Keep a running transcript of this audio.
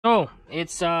So,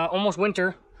 it's almost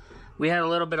winter. We had a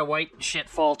little bit of white shit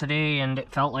fall today, and it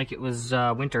felt like it was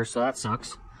winter, so that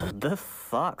sucks. This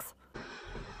sucks.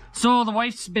 So, the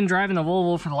wife's been driving the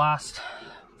Volvo for the last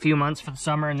few months for the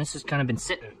summer, and this has kind of been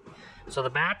sitting. So,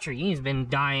 the battery has been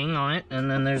dying on it,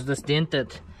 and then there's this dent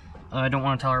that I don't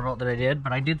want to tell her about that I did,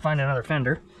 but I did find another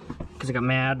fender, because I got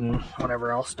mad and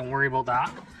whatever else. Don't worry about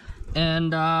that.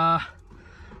 And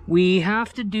we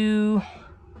have to do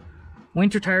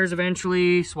winter tires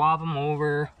eventually, swap them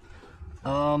over.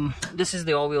 This is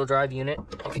the all-wheel drive unit,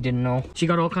 if you didn't know. She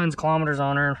got all kinds of kilometers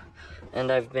on her, and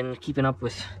I've been keeping up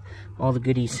with all the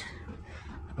goodies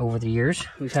over the years.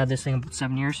 We've had this thing about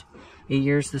 7 years, 8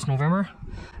 years this November,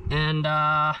 and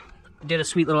did a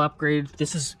sweet little upgrade.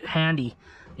 This is handy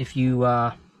if you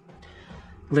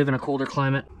live in a colder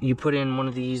climate. You put in one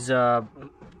of these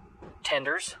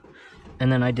tenders, and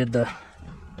then I did the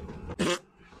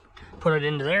put it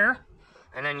into there.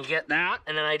 And then you get that,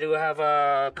 and then I do have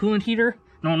a coolant heater.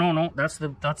 No, that's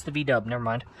the V-dub, never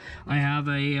mind. I have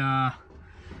a,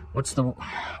 what's the,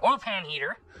 oil pan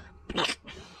heater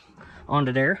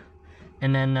onto there,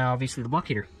 and then obviously the block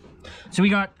heater. So we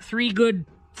got 3 good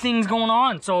things going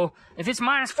on. So if it's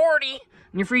minus 40, and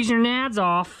you're freezing your nads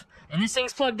off, and this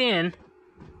thing's plugged in,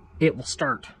 it will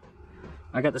start.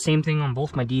 I got the same thing on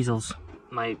both my diesels,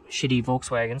 my shitty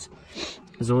Volkswagens,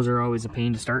 because those are always a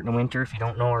pain to start in the winter if you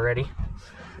don't know already.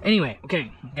 Anyway,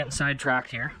 okay, I'm getting sidetracked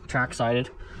here,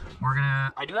 track-sided.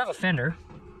 I do have a fender,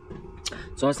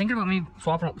 so I was thinking about maybe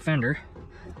swapping out the fender.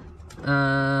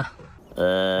 Oh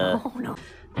no.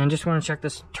 And just want to check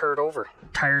this turd over.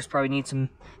 Tires probably need some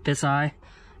psi,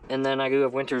 and then I do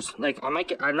have winters. Like, I'm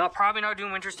probably not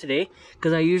doing winters today,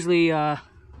 because I usually,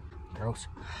 gross.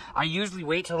 I usually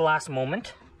wait till the last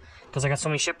moment, because I got so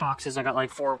many shit boxes. I got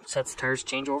like 4 sets of tires to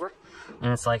change over,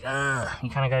 and it's like, you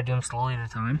kind of got to do them slowly at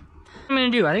a time. What I'm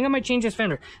gonna do, I think I might change this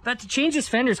fender. But to change this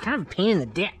fender is kind of a pain in the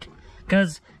dick,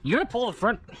 because you gotta pull the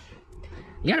front,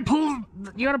 you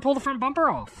gotta pull the front bumper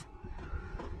off.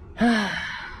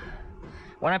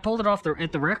 When I pulled it off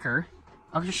at the wrecker,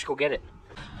 I'll just go get it.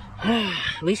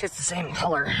 At least it's the same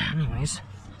color, anyways.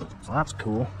 So that's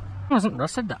cool. It wasn't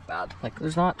rusted that bad. Like,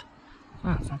 it's not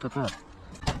that bad.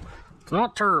 It's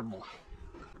not terrible.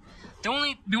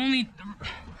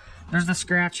 There's the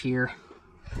scratch here.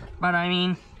 But I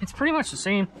mean, it's pretty much the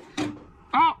same.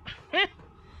 Oh,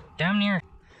 damn near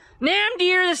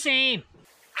the same.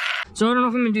 So I don't know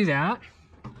if I'm gonna do that.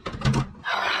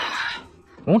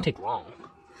 It won't take long.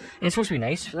 And it's supposed to be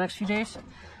nice for the next few days.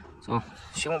 So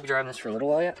she won't be driving this for a little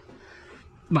while yet.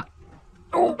 But,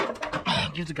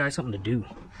 gives the guy something to do.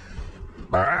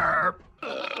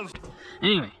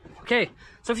 Anyway, okay.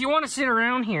 So if you want to sit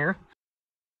around here,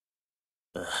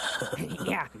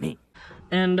 yeah, me,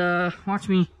 and watch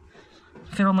me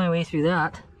fiddle my way through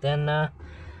that, then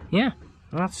yeah,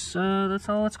 that's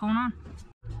all that's going on.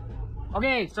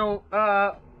 Okay, so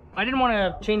I didn't want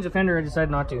to change the fender. I decided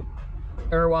not to,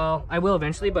 or well, I will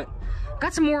eventually, but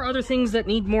got some more other things that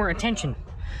need more attention.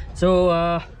 So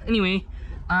anyway,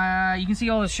 you can see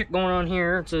all this shit going on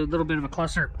here. It's a little bit of a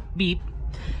cluster beep,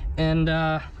 and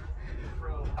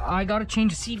I got to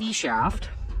change a CV shaft,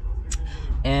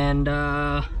 and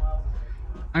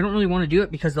I don't really want to do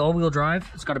it because the all-wheel drive,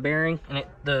 it's got a bearing, and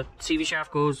the CV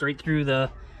shaft goes right through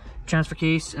the transfer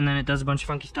case, and then it does a bunch of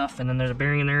funky stuff, and then there's a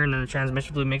bearing in there, and then the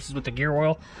transmission fluid mixes with the gear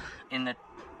oil in the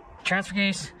transfer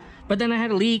case. But then I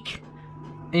had a leak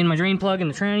in my drain plug in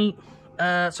the tranny,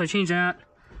 so I changed that.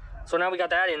 So now we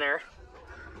got that in there,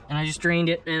 and I just drained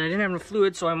it, and I didn't have enough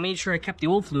fluid, so I made sure I kept the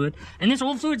old fluid. And this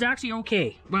old fluid's actually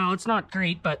okay. Well, it's not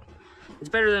great, but it's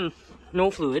better than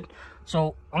no fluid.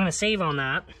 So I'm gonna save on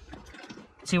that.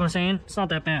 See what I'm saying? It's not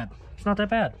that bad. It's not that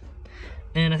bad.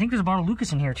 And I think there's a bottle of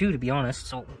Lucas in here too, to be honest.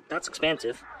 So that's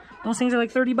expensive. Those things are like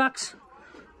 30 bucks.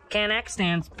 Can-X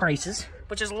stand prices,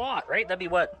 which is a lot, right? That'd be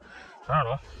what? I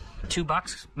don't know,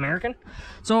 $2 American.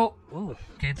 So, ooh,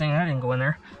 good thing that didn't go in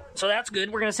there. So that's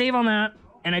good. We're gonna save on that.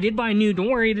 And I did buy new. Don't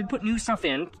worry, I did put new stuff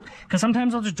in, because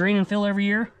sometimes I'll just drain and fill every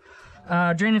year.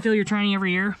 Drain and fill your tranny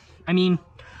every year. I mean,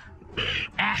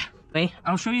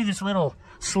 I'll show you this little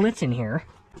slit in here.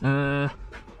 I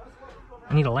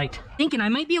need a light. Thinking I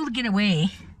might be able to get away. I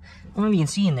don't know if you can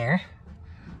see in there,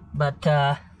 but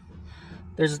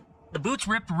there's the boot's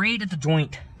ripped right at the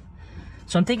joint.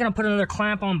 So I'm thinking I'll put another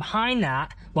clamp on behind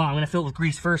that. Well, I'm gonna fill it with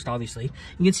grease first, obviously.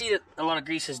 You can see that a lot of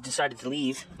grease has decided to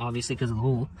leave, obviously because of the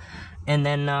hole. And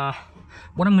then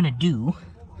what I'm gonna do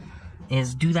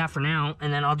is do that for now,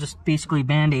 and then I'll just basically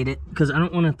band-aid it, because I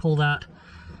don't want to pull that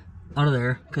out of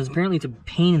there, because apparently it's a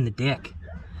pain in the dick.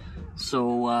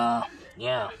 So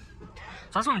yeah, so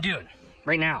that's what I'm doing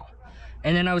right now.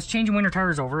 And then I was changing winter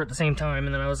tires over at the same time,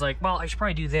 and then I was like, well, I should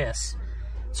probably do this.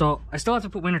 So I still have to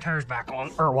put winter tires back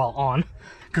on, or well, on,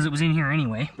 because it was in here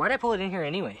anyway. Why'd I pull it in here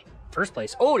anyway? First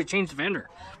place. Oh, to change the fender.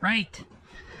 Right.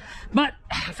 But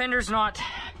fender's not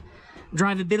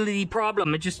drivability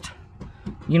problem. It just,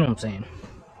 you know what I'm saying. Know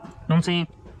what I'm saying?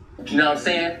 You know what I'm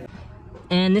saying?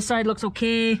 And this side looks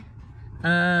okay.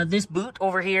 This boot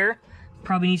over here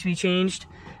probably needs to be changed.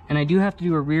 And I do have to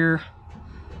do a rear,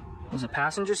 was it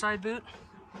passenger side boot?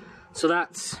 So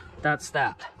that's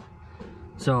that.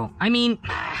 So, I mean,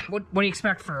 what do you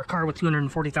expect for a car with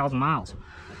 240,000 miles?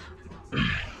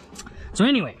 So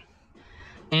anyway,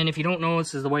 and if you don't know,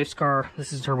 this is the wife's car.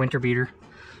 This is her winter beater,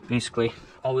 basically.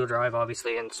 All-wheel drive,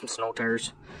 obviously, and some snow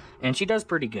tires. And she does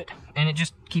pretty good. And it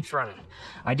just keeps running.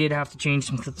 I did have to change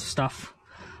some stuff.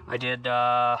 I did,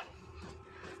 the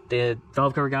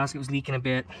valve cover gasket was leaking a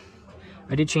bit.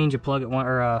 I did change a plug at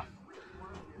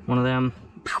one of them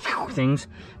things.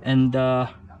 And,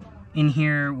 in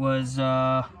here was,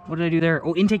 what did I do there?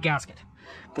 Oh, intake gasket.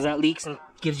 Because that leaks and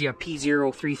gives you a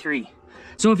P033.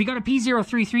 So if you got a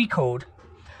P033 code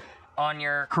on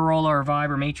your Corolla or Vibe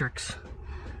or Matrix,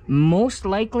 most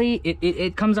likely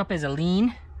it comes up as a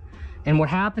lien. And what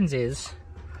happens is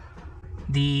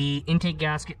the intake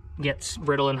gasket gets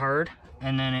brittle and hard,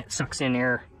 and then it sucks in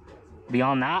air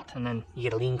beyond that, and then you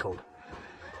get a lien code.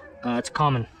 It's a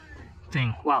common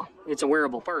thing. Well, it's a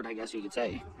wearable part, I guess you could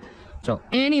say. So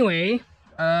anyway,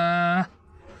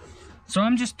 so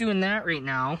I'm just doing that right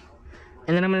now,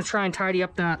 and then I'm gonna try and tidy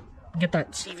up get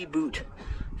that CV boot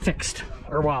fixed,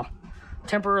 or well,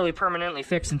 temporarily permanently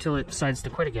fixed until it decides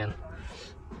to quit again.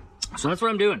 So that's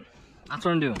what I'm doing. That's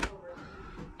what I'm doing.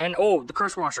 And oh, the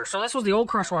crush washer. So this was the old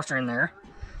crush washer in there,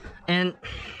 and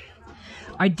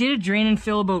I did a drain and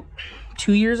fill about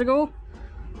 2 years ago,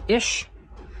 ish,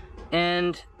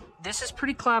 and this is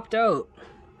pretty clapped out.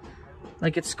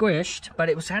 Like it's squished, but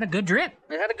it had a good drip.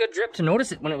 It had a good drip to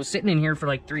notice it when it was sitting in here for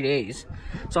like 3 days.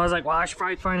 So I was like, well, I should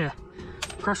probably find a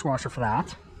crush washer for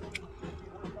that.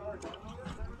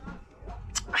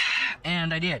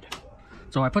 And I did.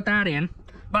 So I put that in.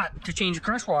 But to change a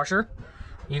crush washer,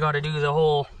 you got to do the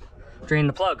whole drain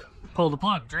the plug, pull the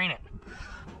plug, drain it.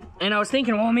 And I was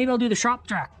thinking, well, maybe I'll do the shop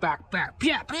back,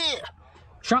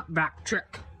 shop back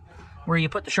trick, where you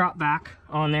put the shop back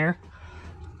on there,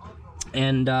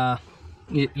 and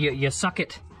you suck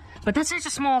it. But that's such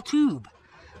a small tube.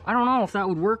 I don't know if that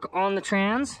would work on the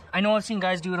Trans. I know I've seen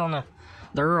guys do it on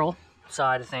the Earl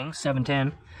side of things,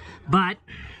 710, but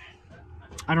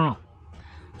I don't know.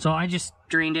 So I just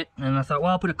drained it, and I thought,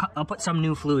 well, I'll put some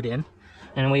new fluid in,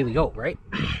 and away we go, right?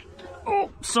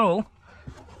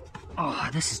 Oh,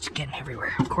 this is getting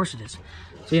everywhere. Of course it is.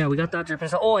 So yeah, we got that dripping.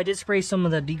 So, oh, I did spray some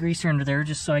of the degreaser under there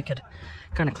just so I could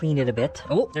kind of clean it a bit.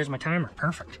 Oh, there's my timer.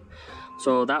 Perfect.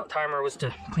 So that timer was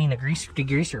to clean the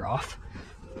degreaser off.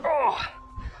 Oh,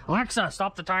 Alexa,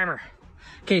 stop the timer.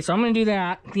 Okay, so I'm going to do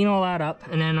that, clean all that up,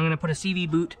 and then I'm going to put a CV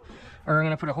boot, or I'm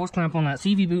going to put a hose clamp on that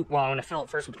CV boot. Well, I'm going to fill it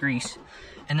first with grease.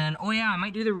 And then, oh yeah, I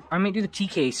might do the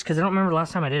T-case, because I don't remember the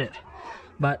last time I did it.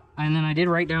 But, and then I did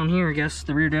write down here, I guess,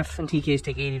 the rear diff and T-case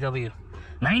take 80W.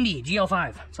 90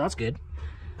 GL5, so that's good.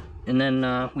 And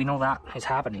then we know that is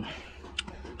happening.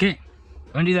 Okay,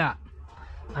 I'm gonna do that.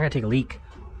 I gotta take a leak.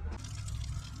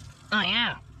 Oh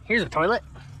yeah, here's a toilet.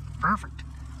 Perfect.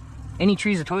 Any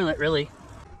tree's a toilet, really.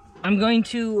 I'm going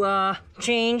to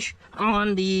change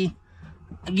on the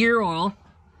gear oil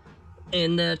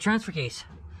in the transfer case.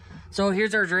 So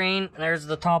here's our drain, and there's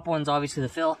the top one's obviously the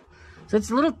fill. So it's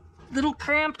a little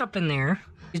cramped up in there.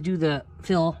 Just do the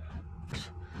fill. So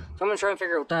I'm gonna try and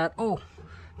figure out that. Oh,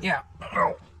 yeah.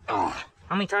 Oh.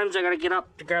 How many times I gotta get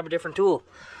up to grab a different tool?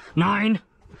 9.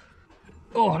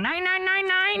 Oh, 9, 9, 9,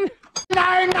 9.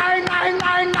 9, 9, 9,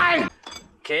 9, 9.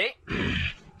 Okay.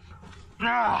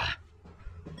 I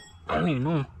don't even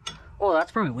know. Oh,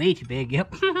 that's probably way too big.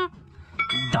 Yep.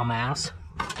 Dumbass.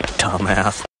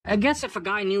 Dumbass. I guess if a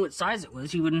guy knew what size it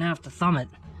was, he wouldn't have to thumb it.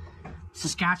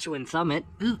 Saskatchewan thumb it.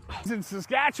 It's in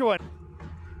Saskatchewan.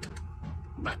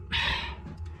 But,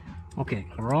 okay,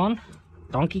 we're on.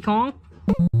 Donkey Kong.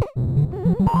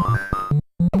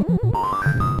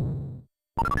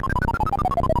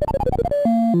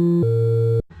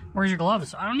 Where's your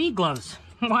gloves? I don't need gloves.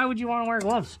 Why would you want to wear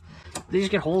gloves? They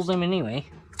just get holes in them anyway.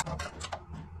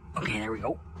 Okay, there we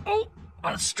go. Oh,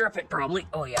 I'll strip it probably.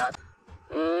 Oh, yeah.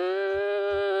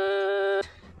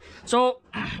 So,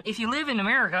 if you live in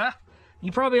America,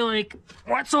 you're probably like,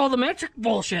 what's all the metric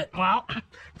bullshit? Well,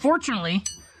 fortunately,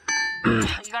 you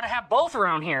gotta have both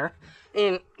around here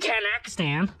in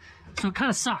Kazakhstan. So it kind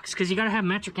of sucks, because you gotta have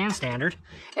metric and standard.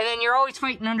 And then you're always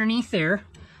fighting underneath there,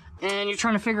 and you're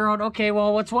trying to figure out, okay,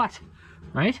 well, what's what?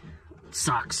 right? It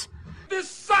sucks. This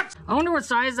sucks! I wonder what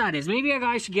size that is. Maybe a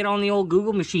guy should get on the old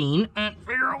Google machine and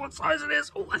figure out what size it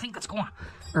is. Oh, I think it's going.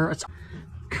 Or it's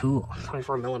cool.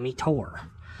 24 millimeter.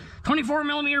 24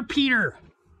 millimeter Peter.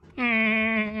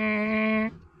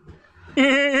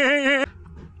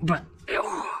 But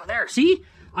oh, there, see?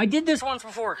 I did this once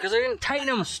before because I didn't tighten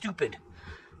them. Stupid.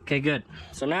 Okay, good.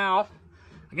 So now,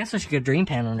 I guess I should get a drain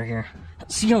pan under here.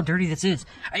 See how dirty this is.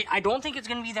 I don't think it's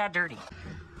gonna be that dirty.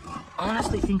 I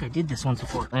honestly think I did this once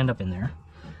before. End up in there.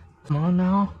 Come on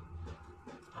now.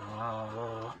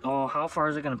 Oh, how far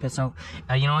is it gonna piss out?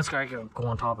 You know, it's gotta go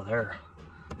on top of there.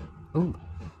 Ooh.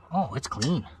 Oh, it's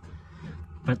clean.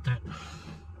 But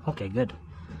okay, good.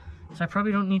 So I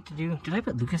probably don't need to do. Did I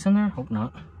put Lucas in there? Hope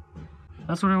not.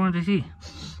 That's what I wanted to see.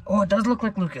 Oh, it does look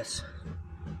like Lucas.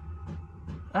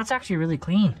 That's actually really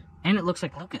clean. And it looks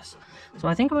like Lucas. So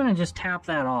I think I'm gonna just tap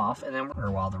that off and then,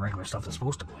 or while the regular stuff is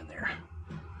supposed to go in there.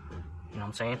 You know what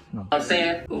I'm saying? No. I'm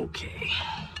saying. Okay.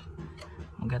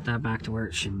 I'll get that back to where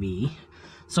it should be.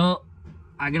 So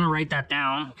I'm gonna write that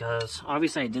down because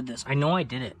obviously I did this. I know I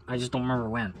did it. I just don't remember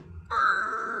when.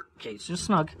 Okay, it's just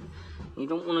snug. You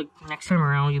don't want to, next time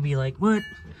around, you'll be like, what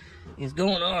is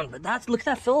going on? But that's, look at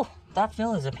that fill. That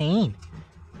fill is a pain.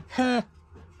 Huh.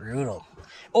 Brutal.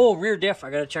 Oh, rear diff. I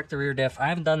gotta check the rear diff. I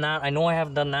haven't done that. I know I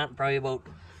haven't done that in probably about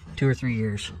 2 or 3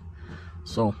 years.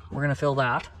 So we're gonna fill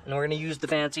that, and we're gonna use the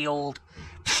fancy old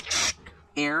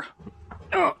air.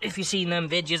 Oh, if you've seen them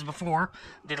vidges before,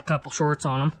 did a couple shorts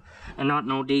on them, and not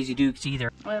no Daisy Dukes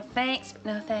either. Well, thanks, but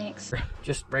no thanks.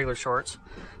 Just regular shorts,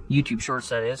 YouTube shorts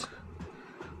that is.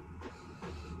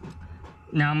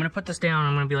 Now I'm gonna put this down.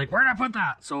 I'm gonna be like, where did I put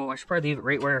that? So I should probably leave it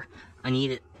right where I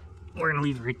need it. We're gonna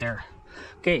leave it right there.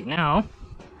 Okay, now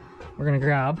we're gonna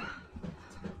grab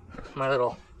my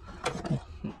little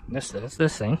this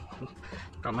thing.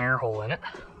 Got my air hole in it.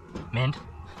 Mint.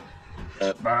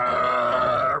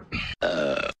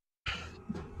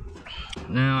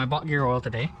 Now I bought gear oil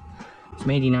today. It's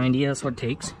 80-90. That's what it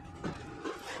takes.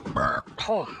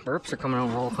 Oh, burps are coming out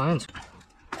of all kinds.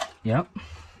 Yep.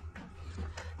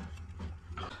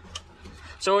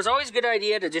 So it's always a good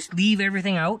idea to just leave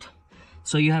everything out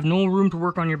so you have no room to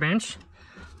work on your bench.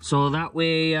 So that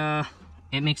way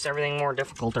it makes everything more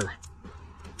difficult.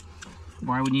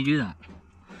 Why wouldn't you do that?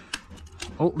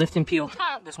 Oh, lift and peel.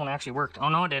 This one actually worked. Oh,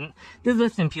 no, it didn't. This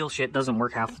lift and peel shit doesn't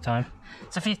work half the time.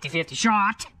 It's a 50-50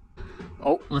 shot.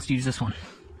 Oh, let's use this one.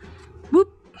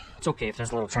 Whoop. It's okay if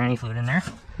there's a little tranny fluid in there.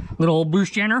 Little old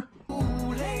Bruce Jenner.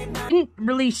 Didn't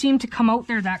really seem to come out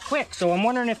there that quick. So I'm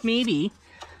wondering if maybe,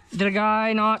 did a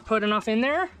guy not put enough in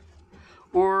there?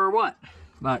 Or what?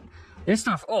 But this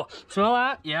stuff, oh, smell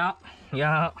that? Yeah,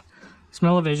 yeah.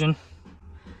 Smell of vision.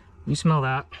 You smell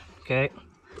that. Okay.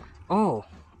 Oh,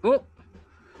 oh,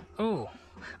 oh.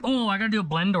 Oh, I gotta do a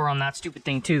blend door on that stupid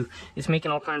thing too. It's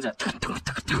making all kinds of... So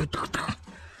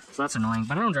that's annoying,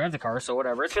 but I don't drive the car, so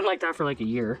whatever. It's been like that for like a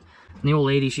year. And the old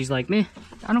lady, she's like, meh,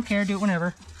 I don't care, do it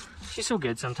whenever. She's so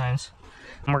good sometimes.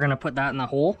 And we're gonna put that in the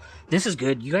hole. This is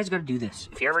good. You guys gotta do this.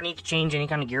 If you ever need to change any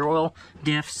kind of gear oil,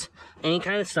 diffs, any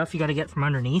kind of stuff you gotta get from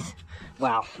underneath.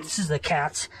 Wow, this is the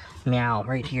cat's meow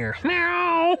right here.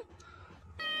 Meow!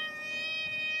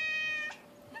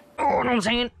 Oh, you know what I'm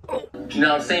saying? Oh. You know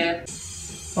what I'm saying?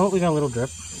 Oh, we got a little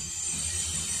drip.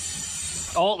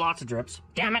 Oh, lots of drips.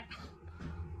 Damn it.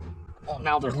 Oh,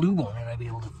 now there's lube on it. I'd be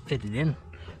able to fit it in.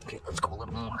 Okay, let's go a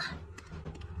little more.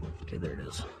 Okay, there it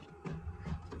is.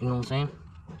 You know what I'm saying?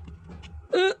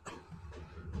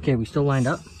 Okay, we still lined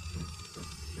up.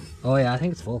 Oh yeah, I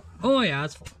think it's full. Oh yeah,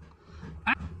 it's full.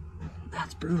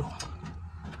 That's brutal.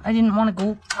 I didn't want to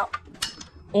go out.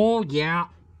 Oh yeah.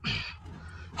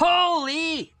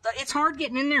 Holy! It's hard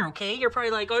getting in there, okay? You're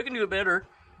probably like, oh, I can do it better.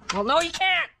 Well, no, you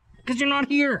can't, because you're not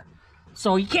here.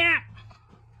 So you can't.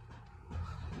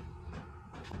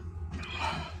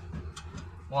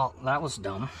 Well, that was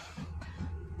dumb.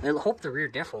 I hope the rear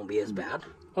diff won't be as bad.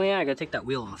 Oh yeah, I gotta take that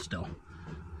wheel off still.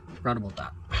 Forgot about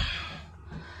that.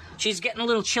 She's getting a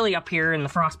little chilly up here in the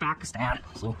Frostbakistan,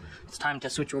 so it's time to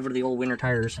switch over to the old winter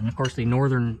tires. And of course, the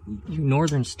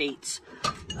northern states,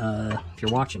 if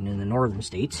you're watching in the northern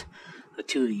states, the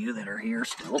two of you that are here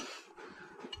still,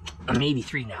 maybe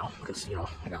 3 now, because, you know,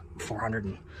 I got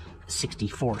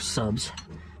 464 subs,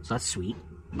 so that's sweet.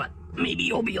 But maybe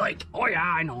you'll be like, oh yeah,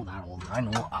 I know that old, I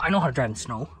know how to drive in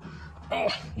snow. Oh,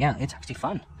 yeah, it's actually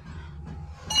fun.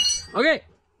 Okay,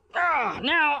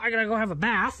 now I gotta go have a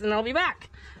bath, and I'll be back.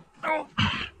 Oh.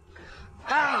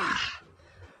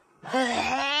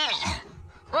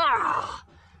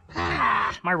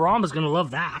 My Rhomba's gonna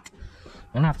love that. I'm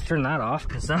gonna have to turn that off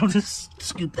because that'll just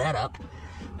scoop that up.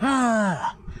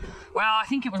 Well, I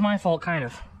think it was my fault, kind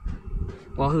of.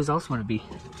 Well, whose else would it be?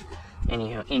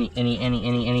 Anyhow,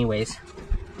 anyways.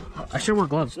 I should wear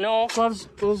gloves. No,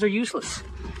 gloves are useless.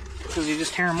 Because you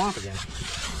just tear them off again.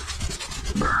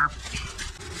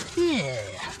 Yeah.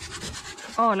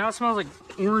 Oh, now it smells like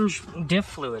orange diff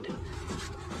fluid.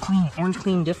 Orange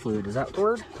clean diff fluid. Is that the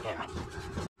word? Yeah.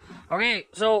 Okay,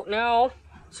 so now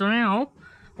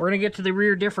we're gonna get to the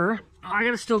rear differ. I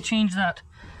gotta still change that,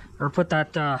 or put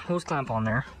that hose clamp on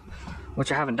there,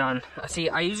 which I haven't done. See,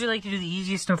 I usually like to do the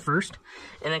easiest stuff first,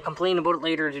 and then complain about it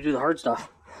later to do the hard stuff.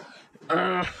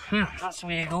 Yeah, that's the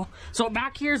way I go. So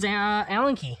back here's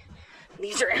Allen key.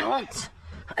 These are Allens.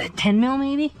 10 mil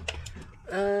maybe?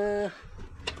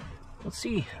 Let's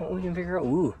see what we can figure out.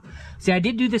 Ooh. See, I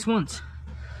did do this once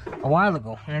a while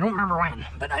ago, and I don't remember when,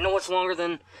 but I know it's longer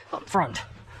than up front.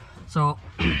 So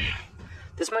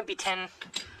this might be 10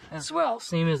 as well,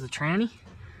 same as the tranny,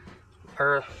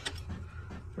 or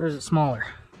is it smaller?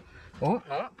 Oh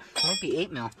no, it might be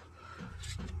 8 mil.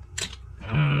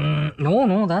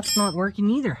 No, that's not working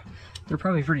either. They're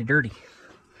probably pretty dirty.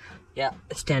 Yeah,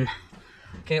 it's 10.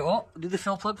 Okay, well, do the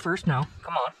fill plug first now.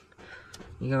 Come on,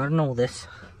 you gotta know this.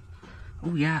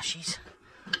 Oh yeah, she's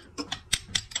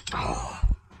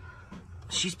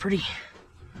pretty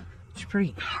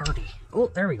hardy.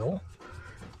 Oh, there we go.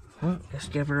 Oh,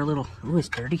 just give her a little. Oh, it's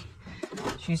dirty.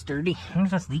 She's dirty. I wonder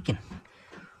if that's leaking.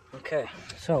 Okay,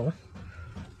 so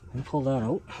we'll pull that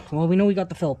out. Well, we know we got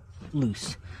the fill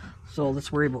loose, so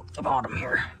let's worry about the bottom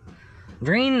here.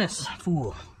 Drain this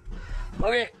fool.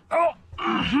 Okay. Oh.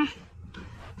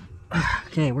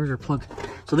 Okay, where's our plug?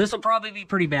 So this will probably be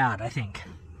pretty bad, I think.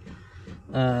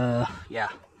 Yeah,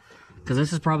 because this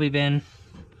has probably been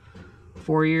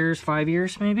 4 years, 5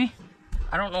 years, maybe.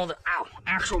 I don't know the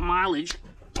actual mileage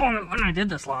on it when I did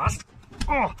this last.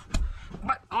 Oh,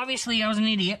 but obviously I was an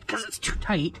idiot because it's too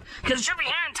tight. Because it should be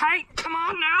hand tight. Come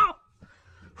on now.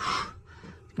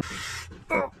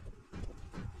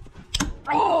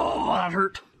 Oh, that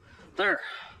hurt. There.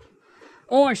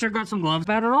 Oh, I should have got some gloves.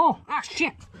 Bad at all. Ah,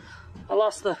 shit. I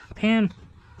lost the pan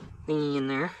thingy in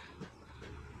there.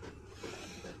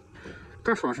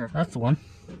 Pressure washer. That's the one.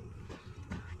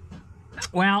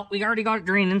 Well, we already got it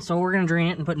draining, so we're going to drain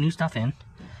it and put new stuff in.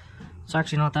 It's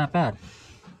actually not that bad.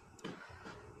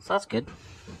 So that's good.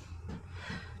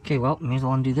 Okay, well, may as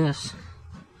well undo this.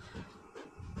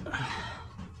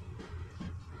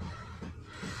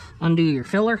 Undo your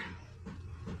filler.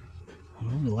 I'm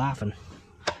really laughing.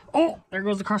 Oh, there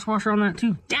goes the crush washer on that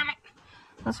too. Damn it!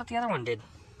 That's what the other one did.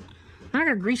 I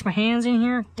gotta grease my hands in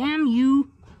here. Damn you!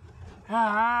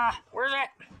 Where's it?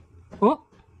 Oh,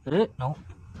 is it? No.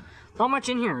 Not much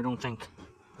in here, I don't think.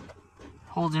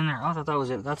 Holds in there. I thought that was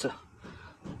it. That's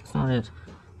not it.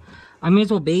 I may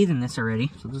as well bathe in this already.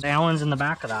 So there's Allen's in the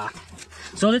back of that.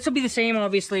 So this will be the same,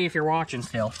 obviously, if you're watching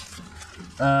still.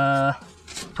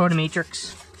 Toyota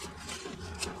Matrix.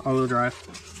 All-wheel drive.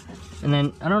 And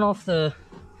then, I don't know if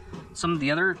some of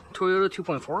the other Toyota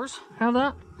 2.4s have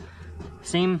that.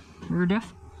 Same rear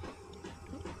diff.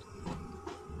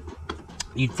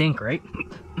 You'd think, right?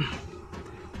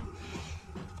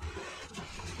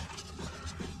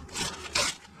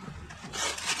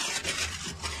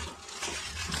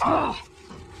 Oh.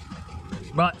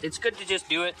 But it's good to just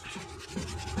do it.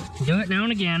 Do it now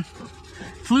and again.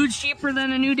 Fluid's cheaper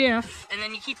than a new diff. And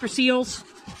then you keep your seals,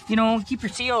 keep your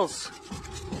seals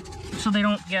so they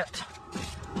don't get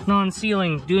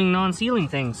doing non-sealing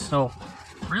things. So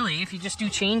really, if you just do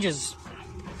changes,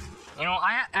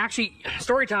 I actually,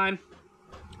 story time.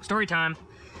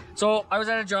 So I was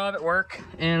at a job at work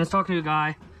and I was talking to a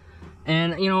guy,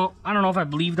 and I don't know if I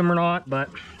believed him or not, but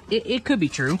it could be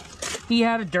true. He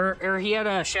had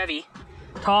a Chevy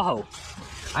Tahoe.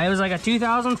 I was like a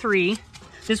 2003.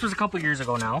 This was a couple years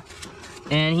ago now,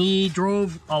 and he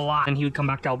drove a lot, and he would come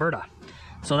back to Alberta.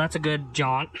 So that's a good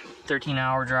jaunt,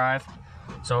 13-hour drive.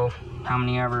 So how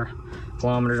many ever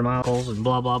kilometers or miles and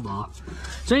blah blah blah.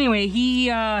 So anyway, he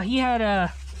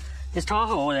had his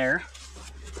Tahoe there.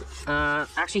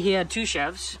 Actually, he had two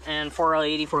Chevs and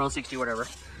 4L80, 4L60, whatever.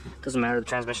 Doesn't matter the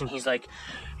transmission. He's like,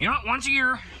 once a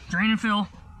year, drain and fill.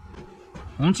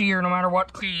 Once a year, no matter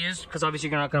what key is, because obviously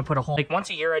you're not going to put a whole. Like once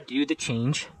a year, I do the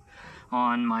change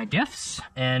on my diffs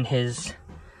and his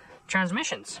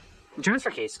transmissions, transfer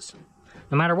cases,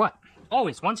 no matter what.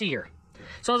 Always once a year.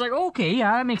 So I was like, oh, okay,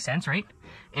 yeah, that makes sense, right?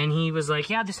 And he was like,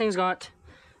 yeah, this thing's got,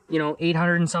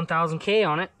 800 and some thousand K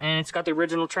on it, and it's got the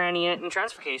original tranny and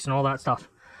transfer case and all that stuff.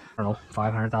 I don't know,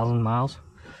 500,000 miles.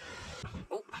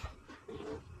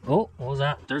 Oh, what was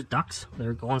that? There's ducks.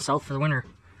 They're going south for the winter.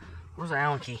 Where's the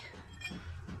Allen key?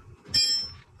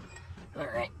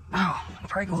 Alright. Oh, I'll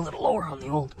probably go a little lower on the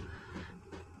old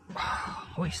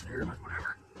hoist there, but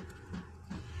whatever.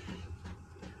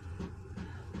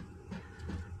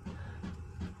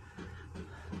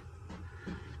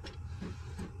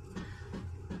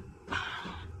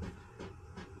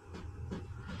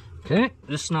 Okay,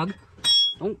 just snug.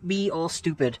 Don't be all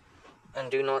stupid and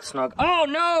do not snug. Oh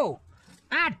no!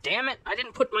 Ah, damn it! I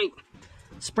didn't put my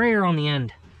sprayer on the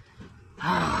end.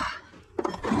 Ah.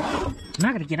 I'm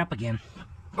not gonna get up again.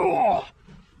 Oh!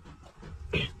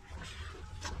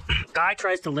 Guy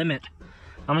tries to limit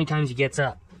how many times he gets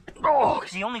up. Oh,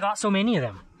 because he only got so many of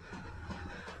them.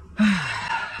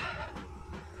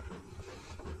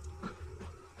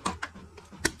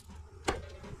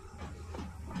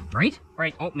 Right?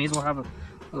 Right. Oh, may as well have a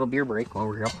little beer break while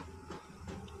we're here.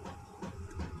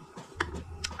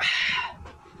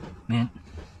 Man.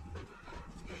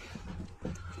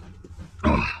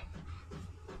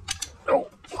 Oh,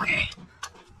 okay.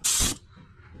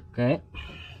 Okay.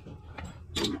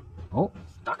 Oh,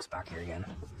 duck's back here again.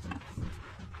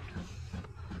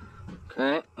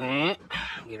 Okay.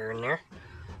 Get her in there.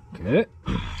 Okay.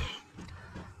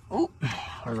 Oh,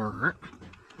 where's our hurt?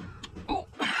 Oh.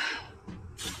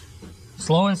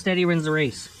 Slow and steady wins the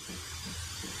race.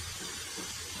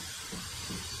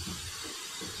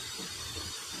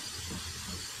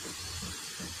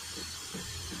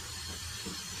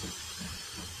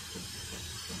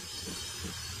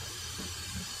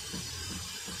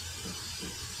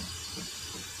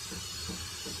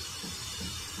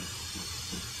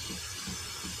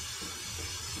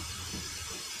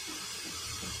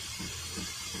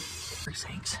 For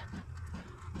sakes.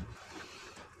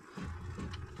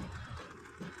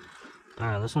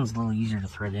 This one's a little easier to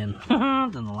thread in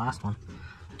than the last one.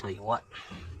 I'll tell you what.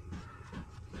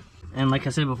 And like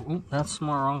I said before, oh, that's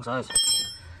more wrong size.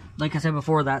 Like I said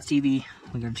before, that CV,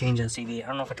 we gotta change that CV. I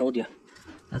don't know if I told you.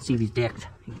 That CV's dicked.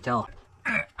 You can tell.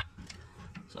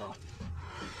 So,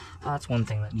 that's one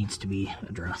thing that needs to be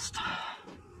addressed.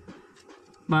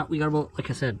 But we got about, like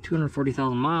I said,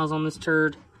 240,000 miles on this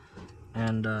turd.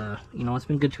 And, you know, it's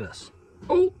been good to us.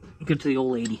 Oh, good to the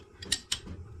old lady.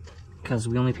 Because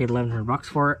we only paid $1,100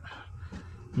 for it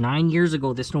 9 years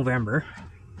ago this November.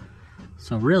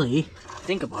 So really,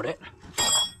 think about it.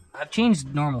 I've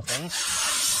changed normal things.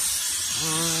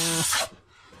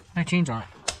 I changed on it.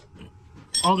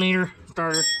 Alternator,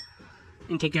 starter,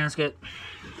 intake gasket,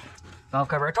 valve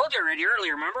cover. I told you already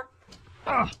earlier, remember?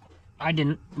 Oh, I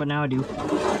didn't, but now I do.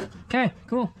 Okay,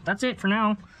 cool. That's it for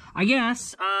now. I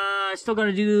guess I still got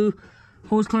to do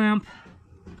hose clamp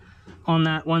on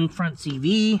that one front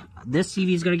CV. This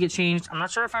CV is going to get changed. I'm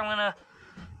not sure if I'm going to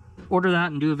order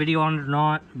that and do a video on it or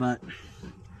not, but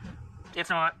if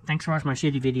not, thanks for watching my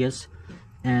shitty videos,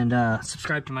 and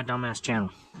subscribe to my dumbass channel.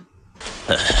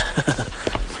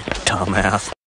 Dumbass.